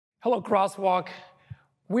Hello, Crosswalk.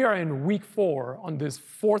 We are in week 4 on this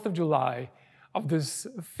 4th of July of this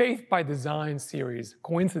Faith by Design series.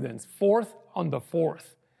 Coincidence, 4th on the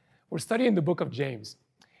 4th. We're studying the book of James.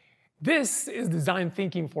 This is design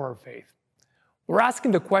thinking for our faith. We're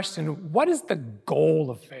asking the question, what is the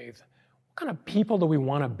goal of faith? What kind of people do we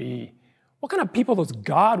want to be? What kind of people does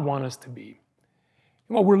God want us to be?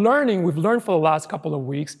 And what we've learned for the last couple of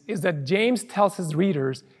weeks, is that James tells his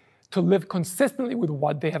readers to live consistently with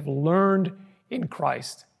what they have learned in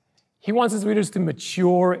Christ. He wants his readers to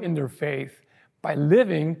mature in their faith by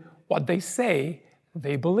living what they say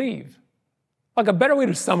they believe. Like a better way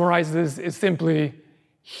to summarize this is simply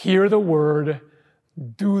hear the word,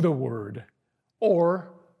 do the word,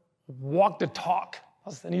 or walk the talk.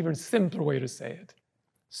 That's an even simpler way to say it.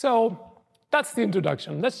 So that's the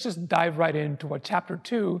introduction. Let's just dive right into what chapter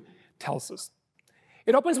 2 tells us.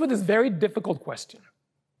 It opens with this very difficult question.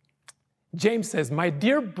 James says, "My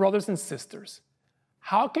dear brothers and sisters,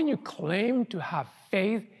 how can you claim to have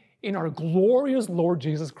faith in our glorious Lord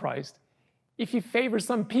Jesus Christ if you favor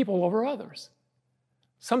some people over others?"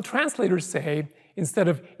 Some translators say, instead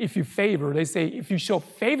of if you favor, they say if you show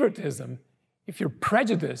favoritism, if you're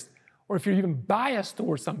prejudiced, or if you're even biased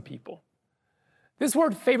towards some people. This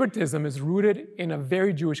word favoritism is rooted in a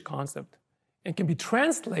very Jewish concept and can be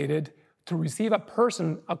translated to receive a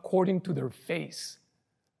person according to their face.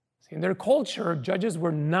 In their culture, judges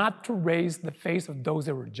were not to raise the face of those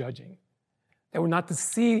they were judging. They were not to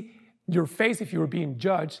see your face if you were being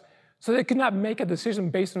judged, so they could not make a decision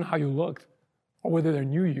based on how you looked, or whether they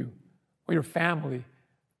knew you, or your family,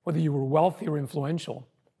 whether you were wealthy or influential.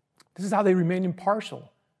 This is how they remained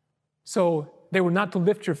impartial. So they were not to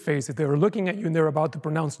lift your face. If they were looking at you and they were about to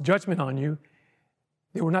pronounce judgment on you,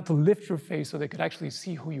 they were not to lift your face so they could actually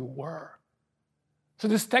see who you were. So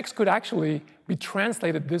this text could actually be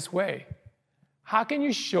translated this way. How can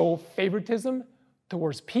you show favoritism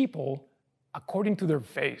towards people according to their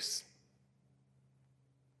face?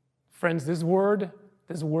 Friends, this word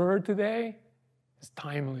today is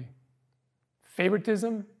timely.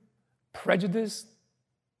 Favoritism, prejudice,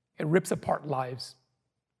 it rips apart lives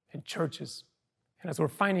and churches. And as we're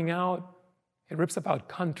finding out, it rips apart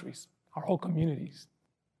countries, our whole communities.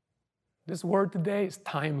 This word today is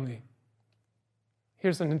timely.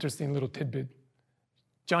 Here's an interesting little tidbit.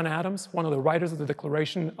 John Adams, one of the writers of the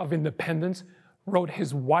Declaration of Independence, wrote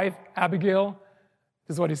his wife, Abigail.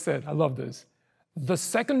 This is what he said. I love this. "The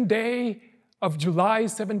second day of July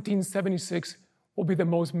 1776 will be the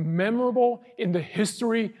most memorable in the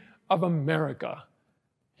history of America."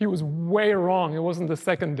 He was way wrong. It wasn't the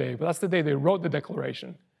second day, but that's the day they wrote the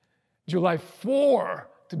Declaration. July 4,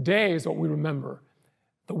 today, is what we remember.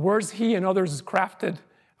 The words he and others crafted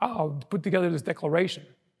put together this declaration.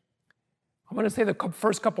 I'm going to say the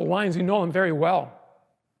first couple lines. You know them very well.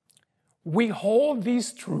 "We hold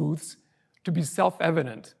these truths to be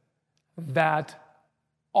self-evident, that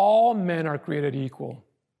all men are created equal."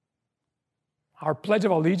 Our Pledge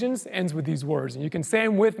of Allegiance ends with these words, and you can say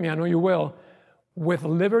them with me, I know you will. "With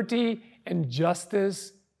liberty and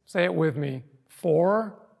justice," say it with me,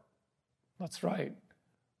 that's right,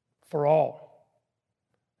 for all.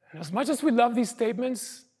 And as much as we love these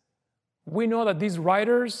statements, we know that these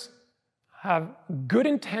writers have good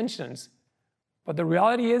intentions, but the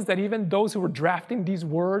reality is that even those who were drafting these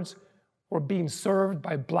words were being served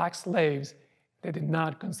by black slaves they did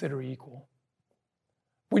not consider equal.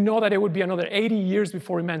 We know that it would be another 80 years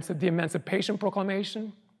before the Emancipation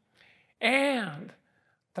Proclamation, and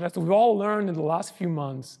that as we've all learned in the last few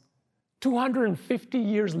months, 250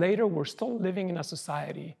 years later, we're still living in a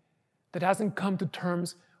society that hasn't come to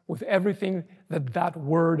terms with everything that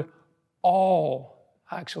word all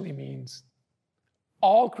actually means.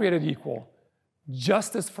 All created equal,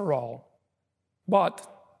 justice for all. But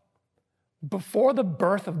before the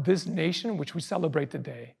birth of this nation, which we celebrate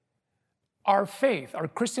today, our faith, our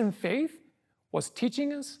Christian faith, was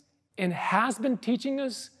teaching us and has been teaching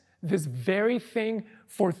us this very thing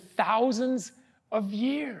for thousands of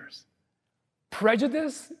years.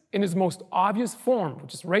 Prejudice, in its most obvious form,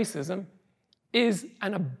 which is racism, is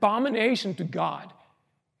an abomination to God,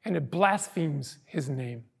 and it blasphemes his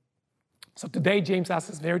name. So today, James asks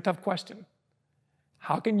this very tough question.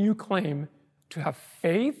 How can you claim to have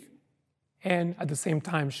faith and at the same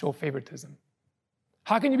time show favoritism?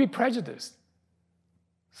 How can you be prejudiced?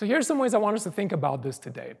 So here's some ways I want us to think about this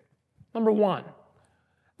today. Number one,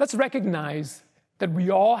 let's recognize that we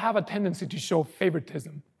all have a tendency to show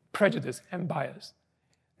favoritism, prejudice, and bias.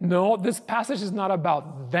 No, this passage is not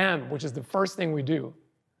about them, which is the first thing we do.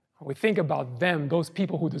 We think about them, those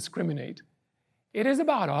people who discriminate. It is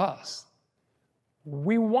about us.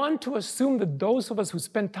 We want to assume that those of us who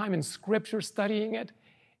spend time in Scripture studying it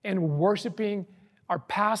and worshiping are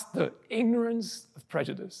past the ignorance of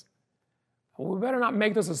prejudice. We better not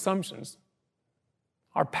make those assumptions.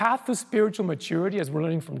 Our path to spiritual maturity, as we're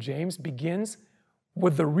learning from James, begins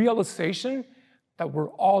with the realization that we're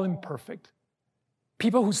all imperfect.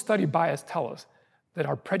 People who study bias tell us that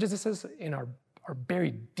our prejudices are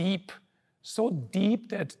buried deep, so deep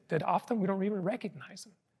that often we don't even recognize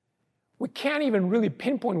them. We can't even really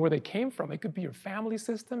pinpoint where they came from. It could be your family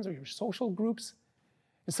systems or your social groups.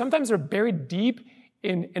 And sometimes they're buried deep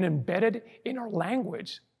and embedded in our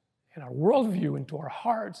language, in our worldview, into our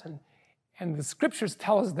hearts. And the scriptures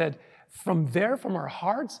tell us that from our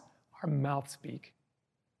hearts, our mouths speak.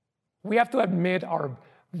 We have to admit our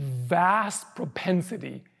vast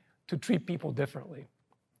propensity to treat people differently,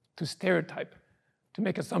 to stereotype, to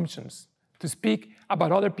make assumptions, to speak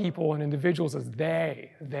about other people and individuals as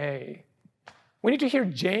they. We need to hear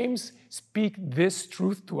James speak this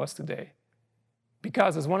truth to us today.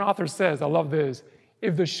 Because as one author says, I love this,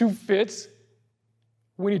 if the shoe fits,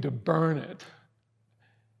 we need to burn it.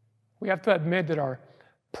 We have to admit that our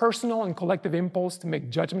personal and collective impulse to make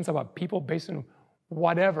judgments about people based on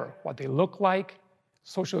what they look like,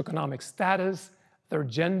 socioeconomic status, their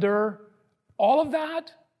gender, all of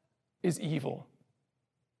that is evil.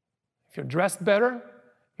 If you're dressed better,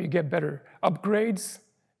 you get better upgrades,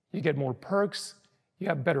 you get more perks, you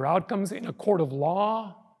have better outcomes in a court of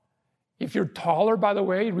law. If you're taller, by the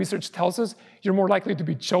way, research tells us you're more likely to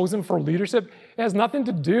be chosen for leadership. It has nothing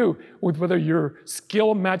to do with whether your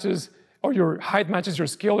skill matches or your height matches your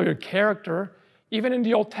skill or your character. Even in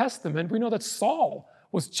the Old Testament, we know that Saul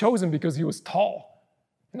was chosen because he was tall.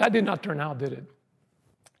 And that did not turn out, did it?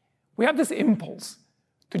 We have this impulse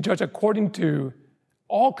to judge according to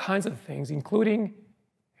all kinds of things, including,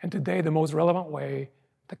 and today the most relevant way,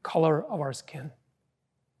 the color of our skin.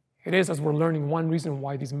 It is, as we're learning, one reason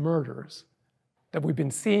why these murders that we've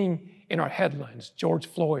been seeing in our headlines, George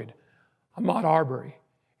Floyd, Ahmaud Arbery,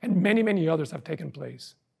 and many, many others have taken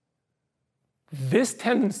place. This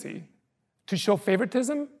tendency to show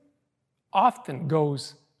favoritism often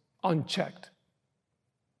goes unchecked.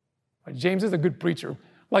 James is a good preacher,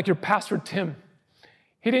 like your pastor Tim.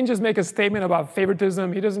 He didn't just make a statement about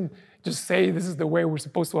favoritism. He doesn't just say this is the way we're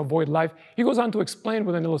supposed to avoid life. He goes on to explain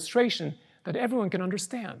with an illustration that everyone can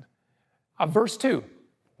understand. Verse 2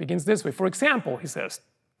 begins this way. For example, he says,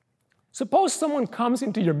 suppose someone comes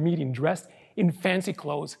into your meeting dressed in fancy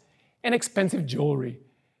clothes and expensive jewelry,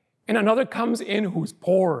 and another comes in who's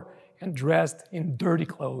poor and dressed in dirty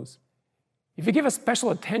clothes. If you give a special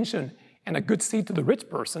attention and a good seat to the rich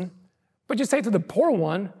person, but you say to the poor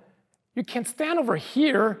one, you can't stand over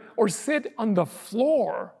here or sit on the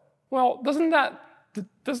floor. Well, doesn't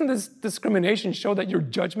this discrimination show that your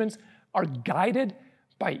judgments are guided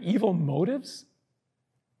by evil motives?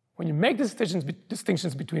 When you make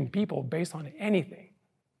distinctions between people based on anything,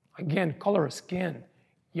 again, color of skin,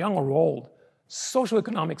 young or old,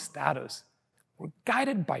 socioeconomic status, we're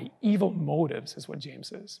guided by evil motives, is what James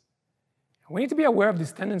says. And we need to be aware of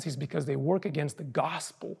these tendencies because they work against the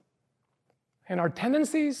gospel. And our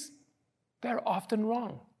tendencies, they're often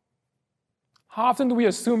wrong. How often do we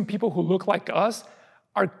assume people who look like us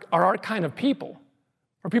are our kind of people,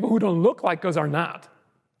 or people who don't look like us are not?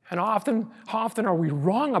 And how often are we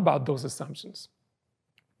wrong about those assumptions?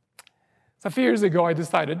 So a few years ago, I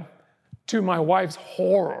decided, to my wife's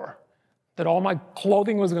horror, that all my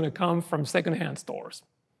clothing was going to come from secondhand stores.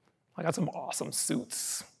 I got some awesome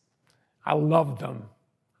suits. I loved them.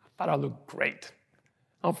 I thought I looked great.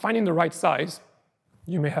 Now, finding the right size,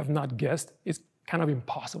 you may have not guessed, is kind of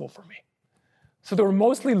impossible for me. So they were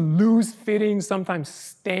mostly loose-fitting, sometimes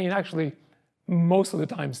stained, actually most of the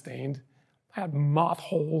time stained. I had moth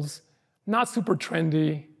holes, not super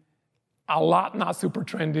trendy, a lot not super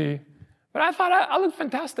trendy, but I thought I looked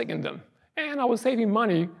fantastic in them. And I was saving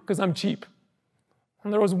money because I'm cheap.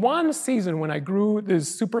 And there was one season when I grew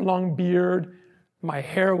this super long beard, my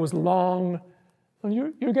hair was long. And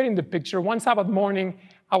you're getting the picture. One Sabbath morning,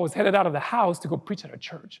 I was headed out of the house to go preach at a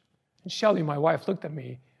church. And Shelly, my wife, looked at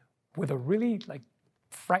me with a really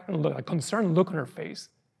frightened look, a concerned look on her face.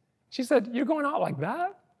 She said, "You're going out like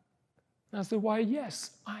that?" And I said, "Why,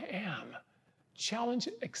 yes, I am. Challenge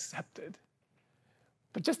accepted."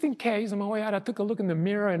 But just in case, on my way out, I took a look in the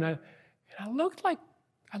mirror and I looked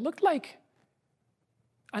like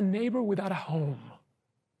a neighbor without a home,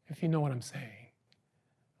 if you know what I'm saying.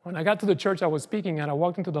 When I got to the church I was speaking at, I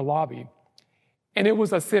walked into the lobby, and it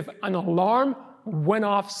was as if an alarm went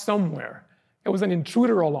off somewhere. It was an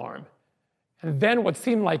intruder alarm. And then what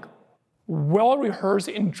seemed like well-rehearsed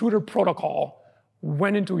intruder protocol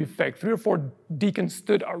went into effect. 3 or 4 deacons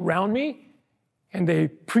stood around me, and they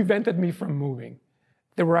prevented me from moving.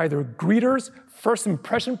 They were either greeters, first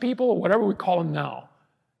impression people, or whatever we call them now.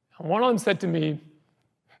 And one of them said to me,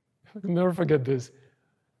 I'll never forget this,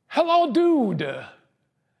 "Hello, dude."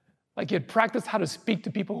 Like he had practiced how to speak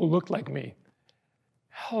to people who looked like me.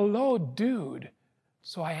 "Hello, dude."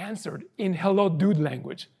 So I answered in hello, dude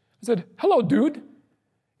language. I said, "Hello, dude."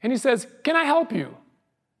 And he says, "Can I help you?"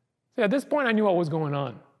 So at this point, I knew what was going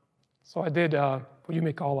on. So I did what you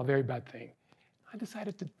may call a very bad thing. I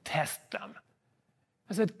decided to test them.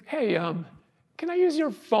 I said, "Hey, can I use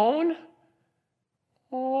your phone?"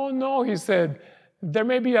 "Oh, no," he said. "There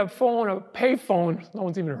may be a payphone. No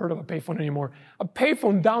one's even heard of a payphone anymore. A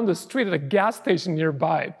payphone down the street at a gas station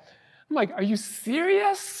nearby." I'm like, "Are you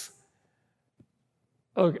serious?"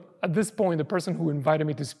 Look, at this point, the person who invited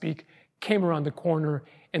me to speak came around the corner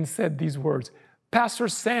and said these words, "Pastor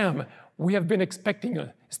Sam, we have been expecting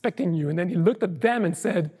you." And then he looked at them and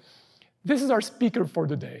said, "This is our speaker for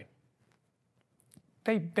the day."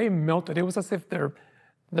 They melted. It was as if their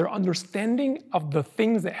understanding of the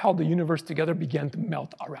things that held the universe together began to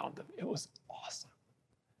melt around them. It was awesome.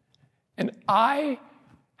 And I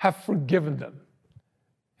have forgiven them.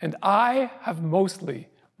 And I have mostly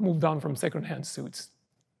moved on from secondhand suits.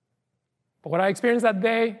 But what I experienced that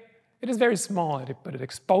day, it is very small, but it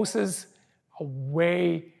exposes a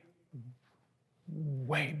way,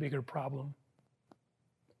 way bigger problem.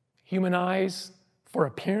 Human eyes for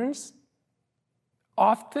appearance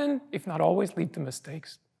often, if not always, lead to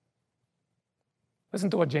mistakes. Listen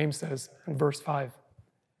to what James says in verse 5.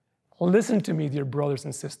 "Listen to me, dear brothers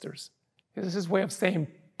and sisters." This is his way of saying,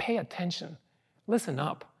 pay attention. Listen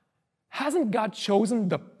up. Hasn't God chosen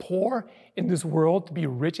the poor in this world to be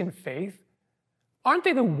rich in faith? Aren't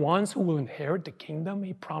they the ones who will inherit the kingdom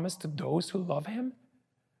he promised to those who love him?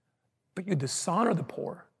 But you dishonor the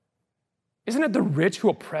poor. Isn't it the rich who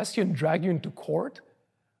oppress you and drag you into court?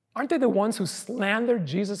 Aren't they the ones who slander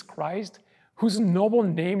Jesus Christ, whose noble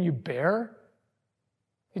name you bear?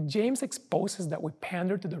 James exposes that we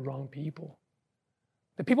pander to the wrong people.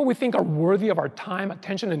 The people we think are worthy of our time,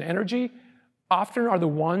 attention, and energy often are the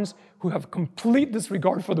ones who have complete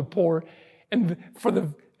disregard for the poor and for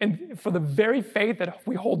the very faith that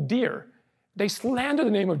we hold dear. They slander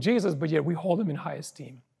the name of Jesus, but yet we hold him in high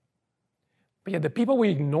esteem. But yet the people we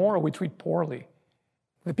ignore or we treat poorly,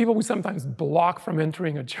 the people we sometimes block from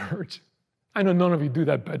entering a church, I know none of you do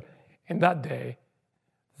that, but in that day,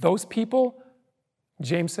 those people,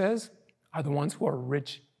 James says, are the ones who are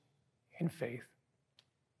rich in faith.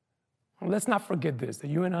 And let's not forget this, that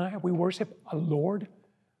you and I, we worship a Lord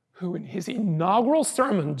who in his inaugural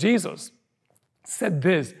sermon, Jesus, said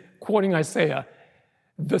this, quoting Isaiah,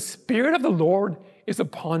 "The Spirit of the Lord is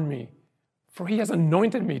upon me, for he has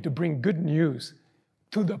anointed me to bring good news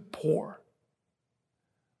to the poor."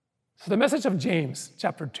 So the message of James,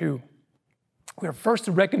 chapter 2, we are first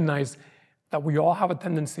to recognize that we all have a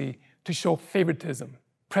tendency to show favoritism,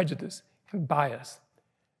 prejudice, and bias.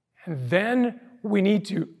 And then we need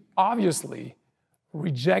to obviously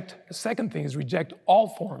reject, the second thing is reject all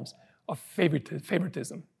forms of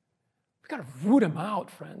favoritism. We've got to root them out,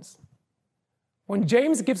 friends. When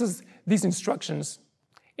James gives us these instructions,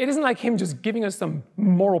 it isn't like him just giving us some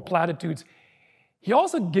moral platitudes. He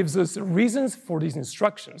also gives us reasons for these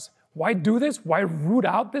instructions. Why do this? Why root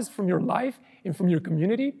out this from your life and from your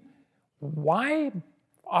community? Why?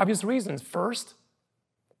 Obvious reasons. First,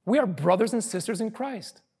 we are brothers and sisters in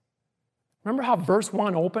Christ. Remember how verse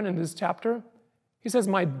 1 opened in this chapter? He says,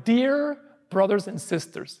 "My dear brothers and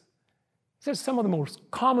sisters." He says some of the most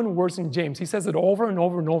common words in James. He says it over and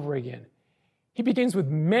over and over again. He begins with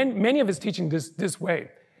many of his teaching this way.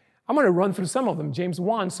 I'm going to run through some of them. James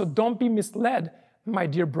 1, "So don't be misled, my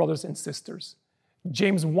dear brothers and sisters."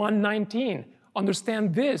 James 1:19,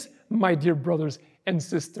 "Understand this, my dear brothers and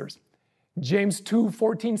sisters." James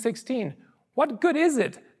 2:14, 16, "What good is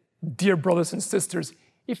it, dear brothers and sisters,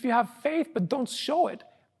 if you have faith but don't show it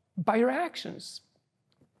by your actions?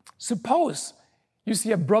 Suppose you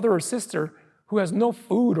see a brother or sister who has no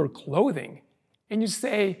food or clothing, and you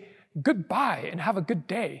say, 'Goodbye and have a good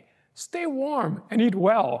day. Stay warm and eat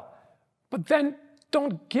well.' But then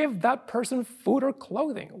don't give that person food or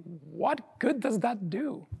clothing. What good does that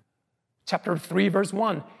do?" Chapter 3, verse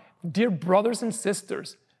 1, "Dear brothers and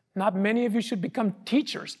sisters, not many of you should become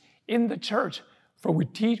teachers in the church, for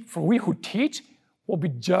we who teach will be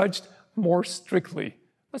judged more strictly."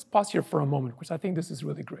 Let's pause here for a moment, because I think this is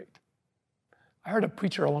really great. I heard a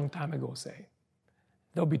preacher a long time ago say,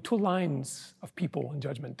 there'll be 2 lines of people on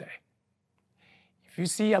Judgment Day. If you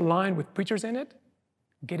see a line with preachers in it,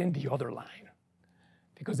 get in the other line.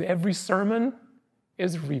 Because every sermon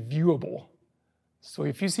is reviewable. So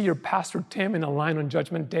if you see your Pastor Tim in a line on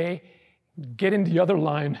Judgment Day, get in the other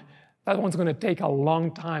line. That one's going to take a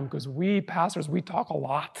long time because we pastors, we talk a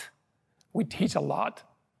lot. We teach a lot.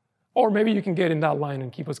 Or maybe you can get in that line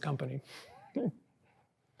and keep us company.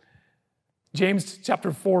 James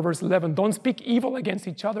chapter 4, verse 11, don't speak evil against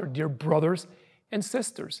each other, dear brothers and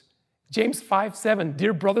sisters. James 5:7,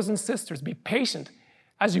 dear brothers and sisters, be patient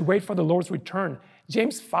as you wait for the Lord's return.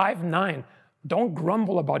 James 5:9, don't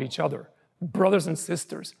grumble about each other, brothers and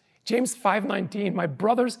sisters. James 5:19, my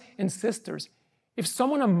brothers and sisters, if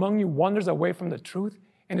someone among you wanders away from the truth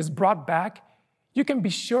and is brought back, you can be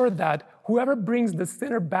sure that whoever brings the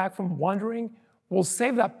sinner back from wandering will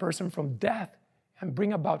save that person from death and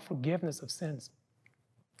bring about forgiveness of sins.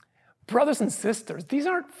 Brothers and sisters, these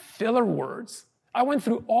aren't filler words. I went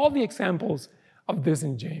through all the examples of this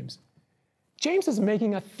in James. James is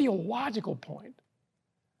making a theological point.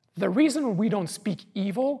 The reason we don't speak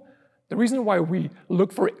evil, the reason why we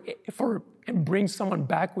look for and bring someone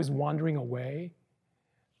back who is wandering away,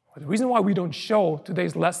 or the reason why we don't show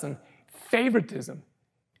today's lesson favoritism,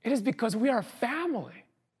 it is because we are a family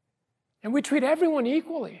and we treat everyone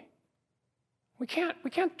equally. We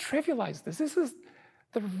can't trivialize this. This is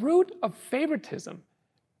the root of favoritism.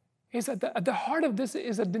 Is at the heart of this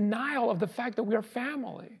is a denial of the fact that we are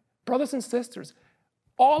family, brothers and sisters,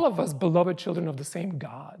 all of us beloved children of the same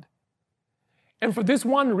God. And for this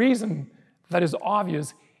one reason that is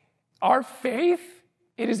obvious, our faith,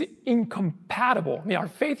 it is incompatible. Our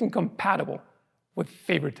faith incompatible with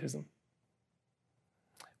favoritism.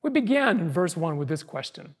 We began in verse 1 with this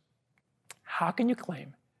question: how can you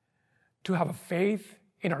claim to have a faith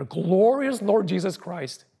in our glorious Lord Jesus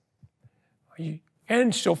Christ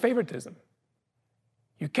and show favoritism?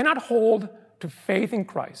 You cannot hold to faith in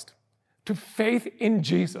Christ, to faith in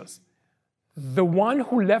Jesus, the one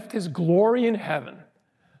who left his glory in heaven,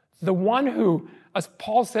 the one who, as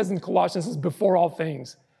Paul says in Colossians, is before all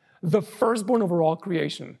things, the firstborn over all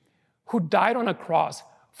creation, who died on a cross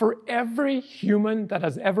for every human that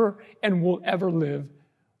has ever and will ever live.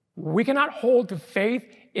 We cannot hold to faith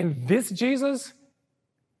in this Jesus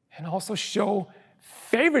and also show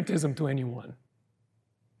favoritism to anyone.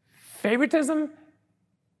 Favoritism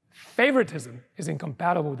is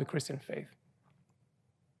incompatible with the Christian faith.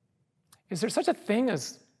 Is there such a thing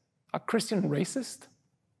as a Christian racist?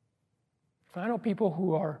 I know people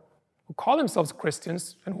who call themselves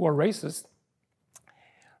Christians and who are racist,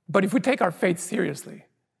 but if we take our faith seriously,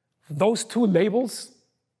 those two labels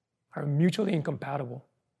are mutually incompatible.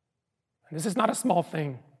 And this is not a small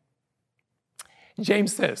thing.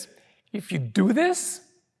 James says, if you do this,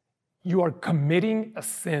 you are committing a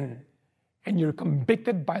sin and you're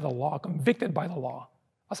convicted by the law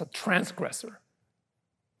as a transgressor.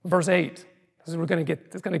 Verse 8, this is going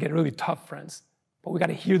to get really tough, friends, but we got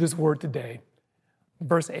to hear this word today.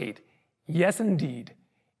 Verse 8, yes, indeed,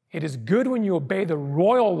 it is good when you obey the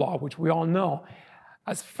royal law, which we all know,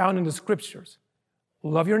 as found in the scriptures.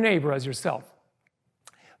 Love your neighbor as yourself.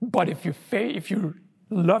 But if you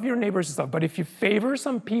love your neighbor as yourself, but if you favor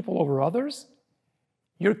some people over others,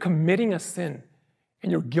 you're committing a sin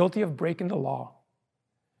and you're guilty of breaking the law.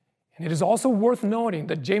 And it is also worth noting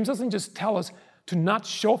that James doesn't just tell us to not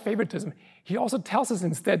show favoritism. He also tells us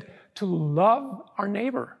instead to love our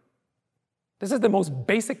neighbor. This is the most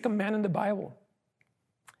basic command in the Bible.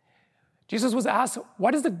 Jesus was asked,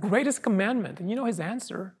 what is the greatest commandment? And you know his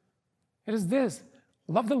answer. It is this: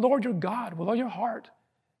 love the Lord your God with all your heart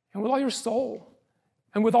and with all your soul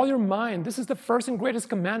and with all your mind. This is the first and greatest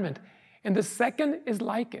commandment. And the second is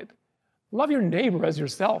like it. Love your neighbor as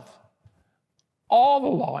yourself. All the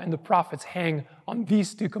law and the prophets hang on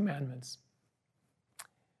these two commandments.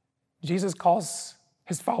 Jesus calls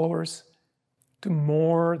his followers to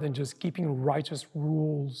more than just keeping righteous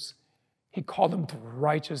rules. He called them to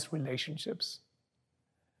righteous relationships.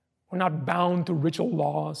 We're not bound to ritual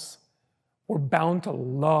laws. We're bound to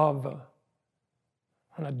love.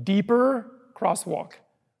 On a deeper crosswalk,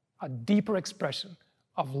 a deeper expression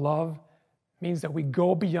of love means that we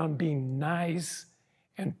go beyond being nice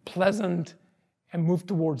and pleasant and move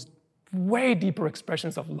towards way deeper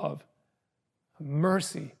expressions of love,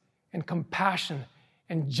 mercy and compassion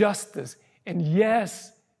and justice and,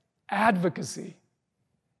 yes, advocacy.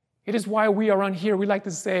 It is why we around here, we like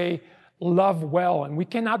to say, love well, and we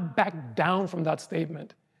cannot back down from that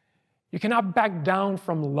statement. You cannot back down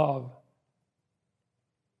from love.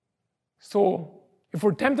 So if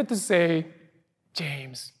we're tempted to say,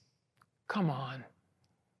 James, come on,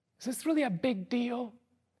 is this really a big deal?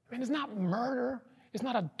 I mean, it's not murder, it's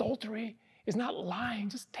not adultery, it's not lying,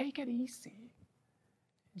 just take it easy.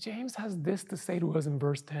 James has this to say to us in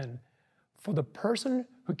verse 10. For the person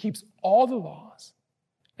who keeps all the laws,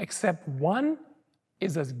 except one,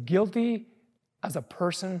 is as guilty as a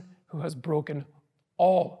person who has broken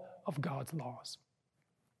all of God's laws.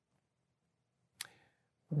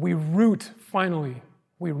 We root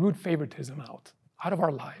favoritism out of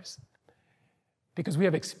our lives because we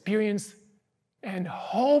have experienced and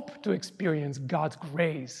hope to experience God's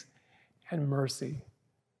grace and mercy.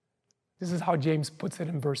 This is how James puts it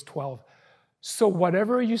in verse 12. So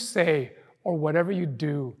whatever you say or whatever you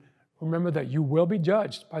do, remember that you will be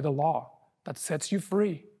judged by the law that sets you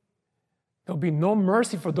free. There'll be no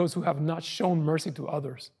mercy for those who have not shown mercy to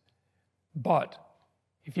others. But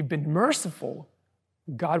if you've been merciful,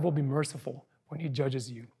 God will be merciful when he judges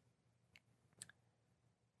you.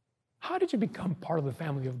 How did you become part of the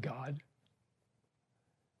family of God?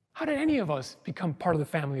 How did any of us become part of the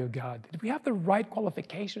family of God? Did we have the right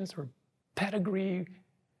qualifications or pedigree?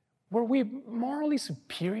 Were we morally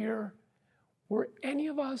superior? Were any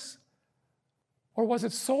of us? Or was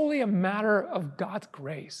it solely a matter of God's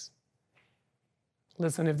grace?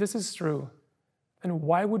 Listen, if this is true, then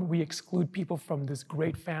why would we exclude people from this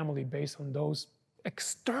great family based on those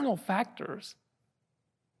external factors?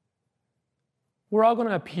 We're all going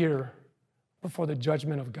to appear before the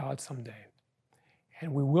judgment of God someday.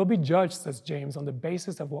 And we will be judged, says James, on the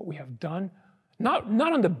basis of what we have done. Not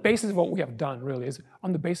on the basis of what we have done, really, it's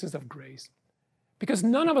on the basis of grace. Because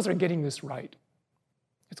none of us are getting this right.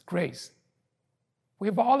 It's grace. We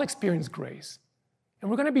have all experienced grace. And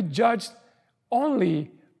we're going to be judged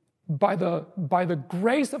only by the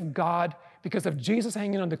grace of God because of Jesus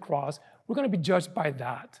hanging on the cross. We're going to be judged by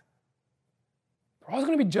that. We're also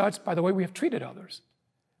going to be judged by the way we have treated others.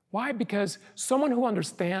 Why? Because someone who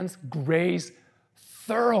understands grace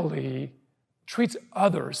thoroughly treats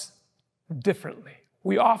others differently.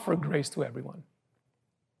 We offer grace to everyone.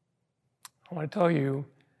 I want to tell you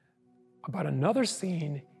about another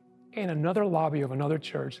scene in another lobby of another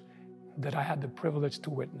church that I had the privilege to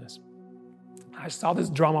witness. I saw this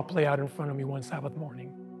drama play out in front of me one Sabbath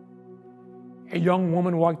morning. A young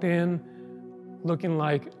woman walked in looking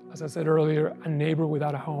like, as I said earlier, a neighbor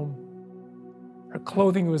without a home. Her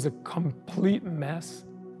clothing was a complete mess.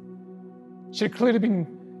 She had clearly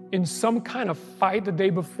been in some kind of fight the day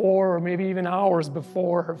before, or maybe even hours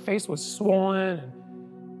before. Her face was swollen,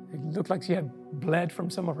 and it looked like she had bled from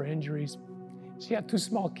some of her injuries. She had 2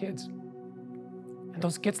 small kids, and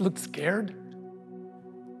those kids looked scared.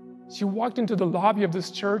 She walked into the lobby of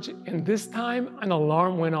this church, and this time an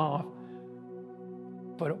alarm went off.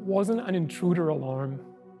 But it wasn't an intruder alarm.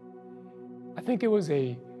 I think it was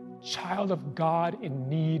a child of God in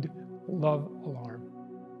need love alarm.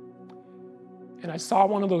 And I saw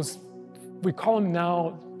one of those, we call them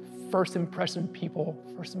now first impression people,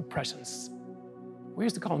 first impressions. We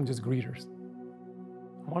used to call them just greeters.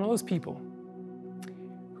 One of those people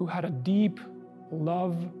who had a deep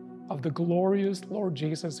love of the glorious Lord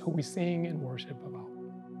Jesus who we sing and worship about.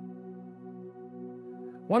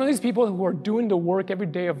 One of these people who are doing the work every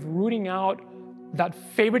day of rooting out that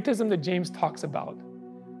favoritism that James talks about.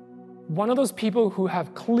 One of those people who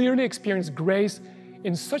have clearly experienced grace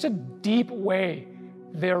in such a deep way,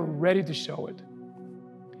 they're ready to show it.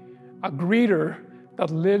 A greeter that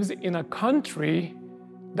lives in a country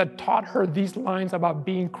that taught her these lines about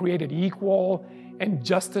being created equal and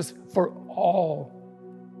justice for all.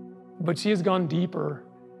 But she has gone deeper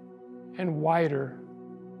and wider.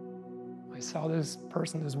 I saw this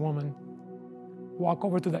person, this woman, walk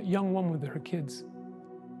over to that young woman with her kids.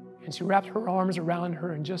 And she wrapped her arms around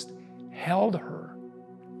her and just held her.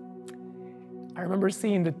 I remember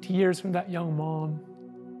seeing the tears from that young mom.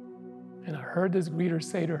 And I heard this greeter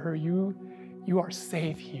say to her, you are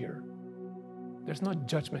safe here. There's no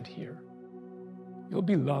judgment here. You'll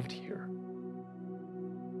be loved here.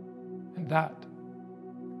 And that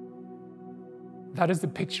is the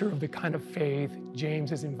picture of the kind of faith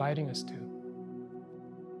James is inviting us to.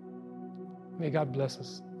 May God bless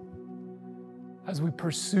us as we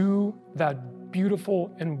pursue that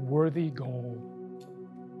beautiful and worthy goal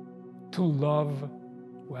to love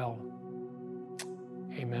well.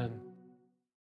 Amen.